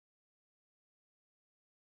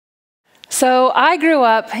So I grew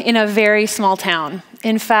up in a very small town.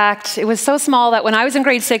 In fact, it was so small that when I was in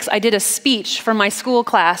grade 6, I did a speech for my school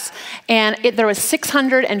class, and there was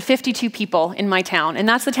 652 people in my town, and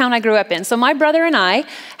that's the town I grew up in. So my brother and I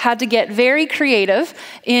had to get very creative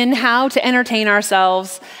in how to entertain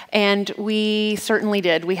ourselves, and we certainly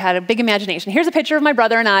did. We had a big imagination. Here's a picture of my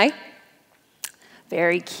brother and I.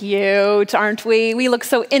 Very cute, aren't we? We look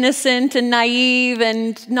so innocent and naive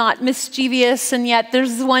and not mischievous, and yet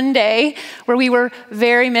there's one day where we were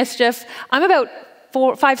very mischief. I'm about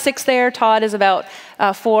 5, 6 there. Todd is about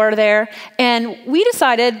 4 there. And we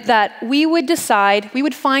decided that we would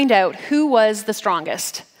find out who was the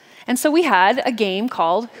strongest. And so we had a game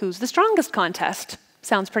called Who's the Strongest contest.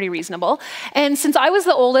 Sounds pretty reasonable. And since I was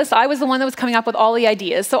the oldest, I was the one that was coming up with all the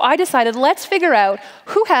ideas. So I decided, let's figure out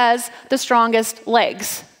who has the strongest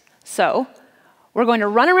legs. So we're going to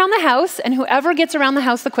run around the house, and whoever gets around the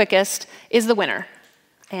house the quickest is the winner.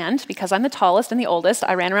 And because I'm the tallest and the oldest,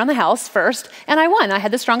 I ran around the house first, and I won. I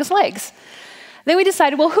had the strongest legs. Then we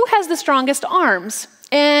decided, well, who has the strongest arms?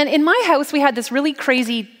 And in my house, we had this really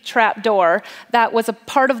crazy trap door that was a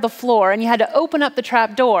part of the floor, and you had to open up the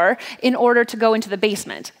trap door in order to go into the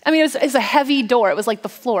basement. I mean, it was a heavy door. It was like the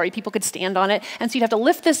floor. People could stand on it, and so you'd have to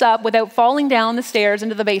lift this up without falling down the stairs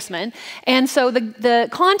into the basement. And so the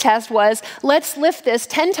contest was, let's lift this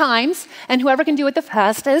 10 times, and whoever can do it the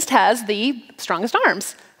fastest has the strongest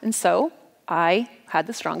arms. And so I had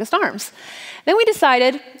the strongest arms. Then we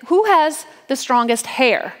decided, who has the strongest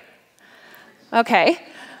hair? Okay,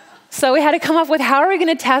 so we had to come up with how are we going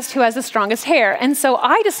to test who has the strongest hair? And so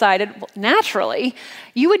I decided, well, naturally,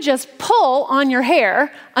 you would just pull on your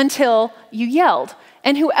hair until you yelled.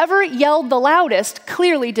 And whoever yelled the loudest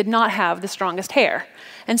clearly did not have the strongest hair.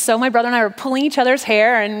 And so my brother and I were pulling each other's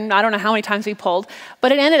hair, and I don't know how many times we pulled,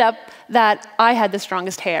 but it ended up that I had the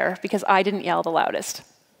strongest hair because I didn't yell the loudest.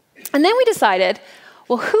 And then we decided,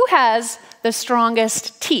 well, who has the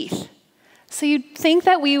strongest teeth? So you'd think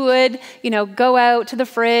that we would, go out to the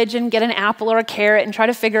fridge and get an apple or a carrot and try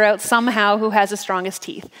to figure out somehow who has the strongest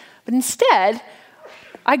teeth. But instead,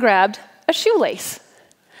 I grabbed a shoelace.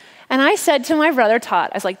 And I said to my brother, Todd,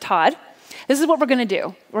 I was like, Todd, this is what we're going to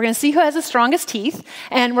do. We're going to see who has the strongest teeth,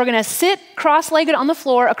 and we're going to sit cross-legged on the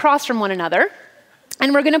floor across from one another,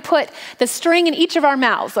 and we're going to put the string in each of our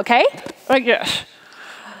mouths, okay? Like this.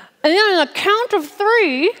 And then on the count of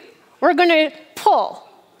 3, we're going to pull.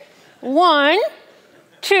 1,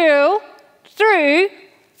 2, 3,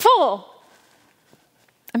 pull.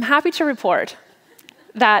 I'm happy to report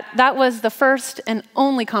that that was the first and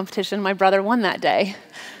only competition my brother won that day,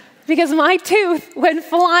 because my tooth went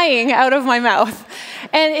flying out of my mouth.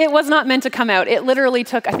 And it was not meant to come out. It literally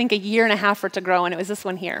took, I think, 1.5 years for it to grow, and it was this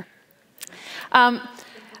one here.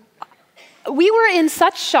 We were in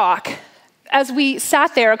such shock as we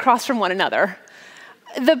sat there across from one another.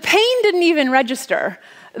 The pain didn't even register.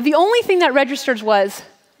 The only thing that registered was,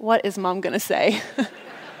 what is Mom going to say?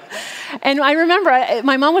 And I remember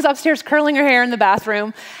my mom was upstairs curling her hair in the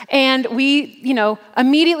bathroom, and we,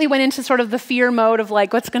 immediately went into sort of the fear mode of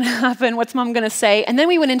like, what's going to happen? What's Mom going to say? And then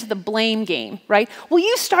we went into the blame game, right? Well,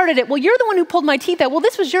 you started it. Well, you're the one who pulled my teeth out. Well,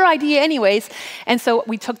 this was your idea anyways. And so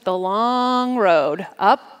we took the long road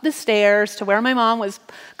up the stairs to where my mom was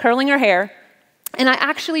curling her hair. And I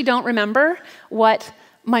actually don't remember what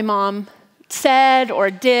my mom said or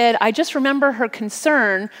did. I just remember her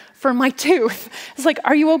concern for my tooth. It's like,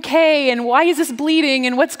 are you okay? And why is this bleeding?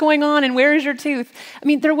 And what's going on? And where is your tooth? I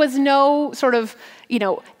mean, there was no sort of,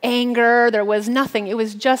 anger. There was nothing. It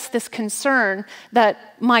was just this concern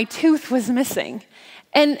that my tooth was missing.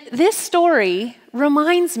 And this story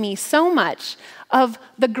reminds me so much of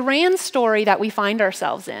the grand story that we find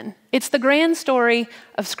ourselves in. It's the grand story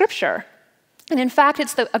of Scripture. And in fact,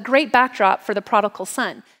 it's a great backdrop for the prodigal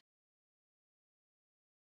son.